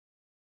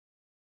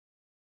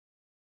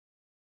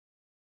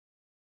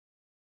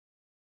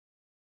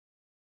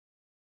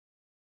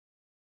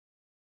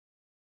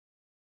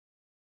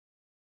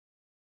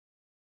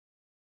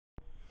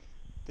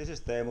This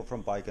is Teemu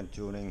from Bike and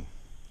Tuning,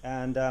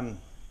 and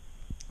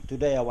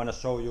today I want to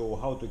show you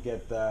how to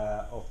get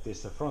off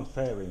this front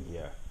fairing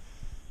here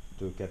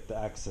to get the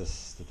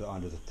access to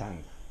under the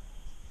tank.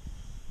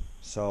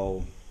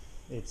 So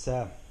it's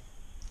a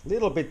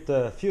little bit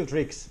few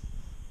tricks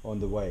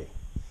on the way.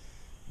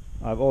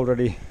 I've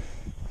already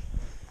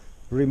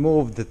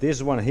removed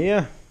this one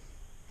here.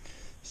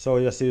 So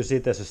as you see,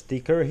 there's a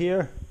sticker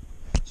here.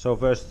 So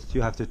first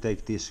you have to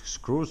take these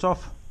screws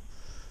off.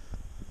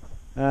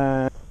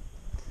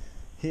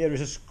 Here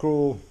is a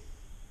screw,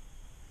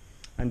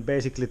 and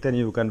basically then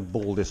you can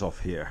pull this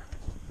off here.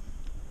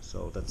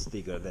 So that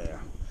sticker there.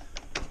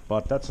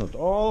 But that's not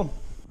all.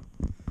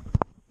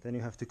 Then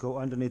you have to go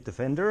underneath the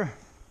fender.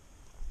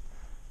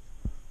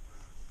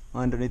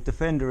 Underneath the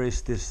fender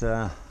is this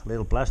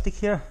little plastic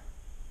here.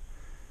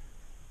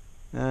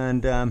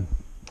 And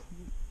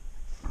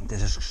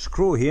there's a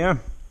screw here.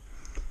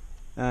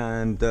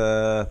 And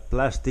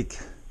plastic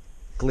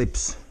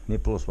clips,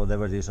 nipples,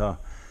 whatever these are.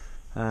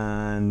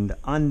 And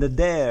under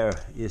there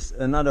is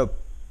another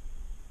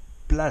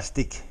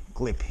plastic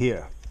clip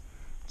here.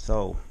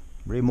 So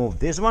remove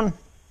this one,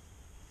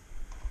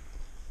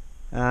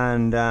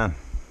 and then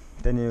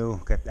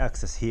you get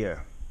access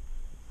here.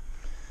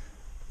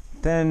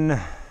 Then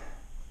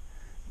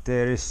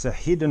there is a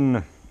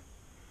hidden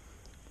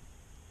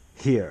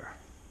here.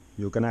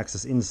 You can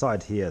access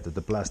inside here to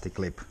the plastic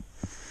clip.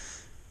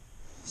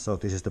 So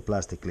this is the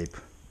plastic clip.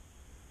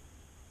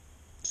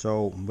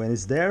 So when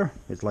it's there,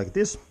 it's like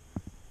this.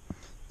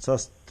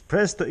 Just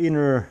press the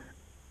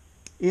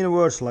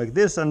inwards like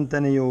this, and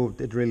then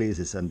it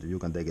releases and you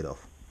can take it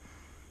off.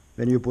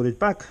 When you put it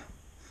back,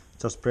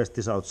 just press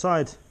this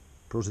outside,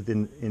 push it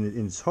in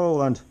its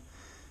hole, and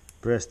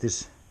press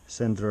this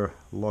center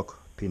lock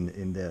pin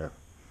in there.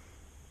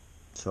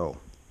 So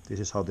this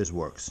is how this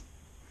works.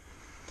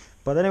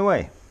 But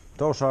anyway,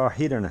 those are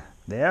hidden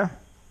there.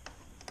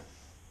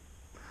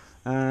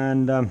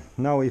 And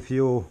now if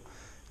you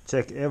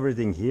check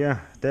everything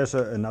here, there's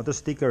another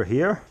sticker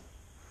here.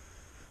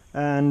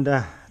 And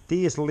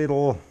these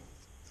little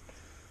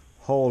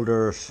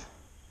holders,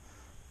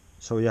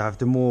 so you have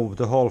to move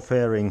the whole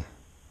fairing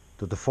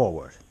to the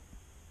forward.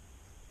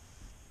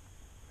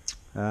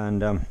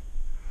 And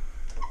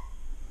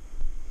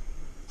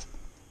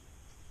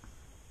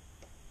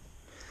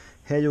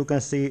here you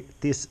can see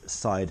this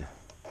side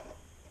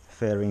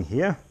fairing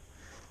here,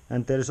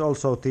 and there is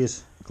also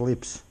these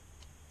clips,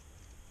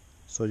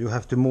 so you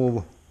have to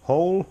move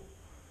whole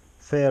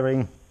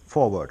fairing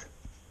forward.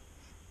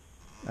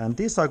 And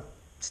these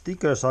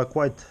stickers are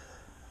quite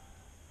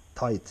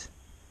tight.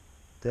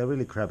 They're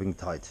really grabbing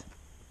tight.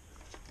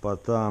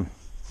 But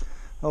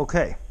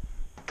okay.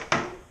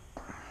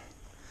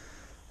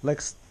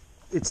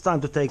 It's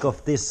time to take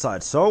off this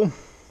side. So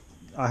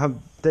I have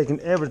taken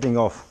everything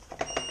off.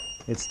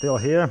 It's still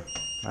here,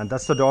 and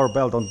that's the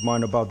doorbell. Don't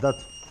mind about that.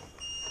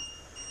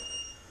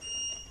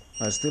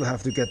 I still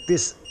have to get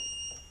this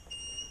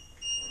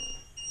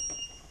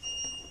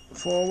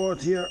forward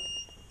here,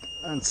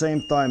 and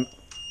same time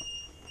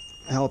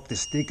help the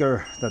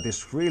sticker that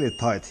is really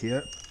tight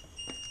here.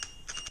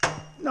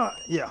 No,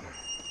 yeah,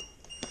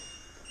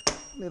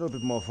 a little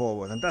bit more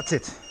forward, and that's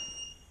it.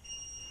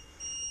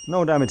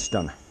 No damage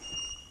done.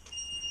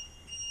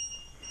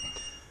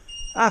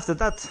 After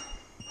that,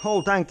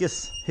 whole tank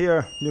is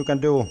here. You can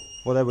do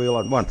whatever you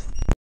want.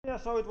 Yeah,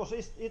 so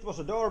it was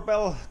a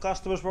doorbell.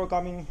 Customers were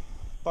coming,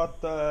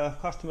 but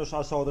customers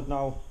are sorted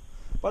now.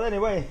 But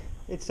anyway,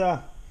 it's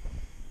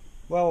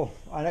well,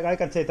 I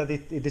can say that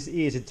it is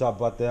easy job,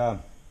 but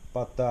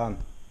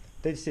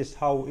this is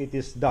how it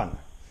is done.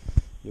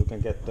 You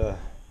can get the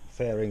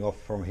fairing off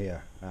from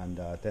here and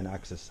then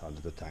access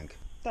under the tank.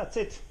 That's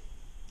it.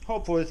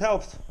 Hopefully it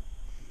helped.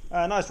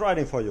 Nice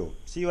riding for you.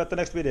 See you at the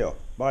next video.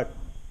 Bye.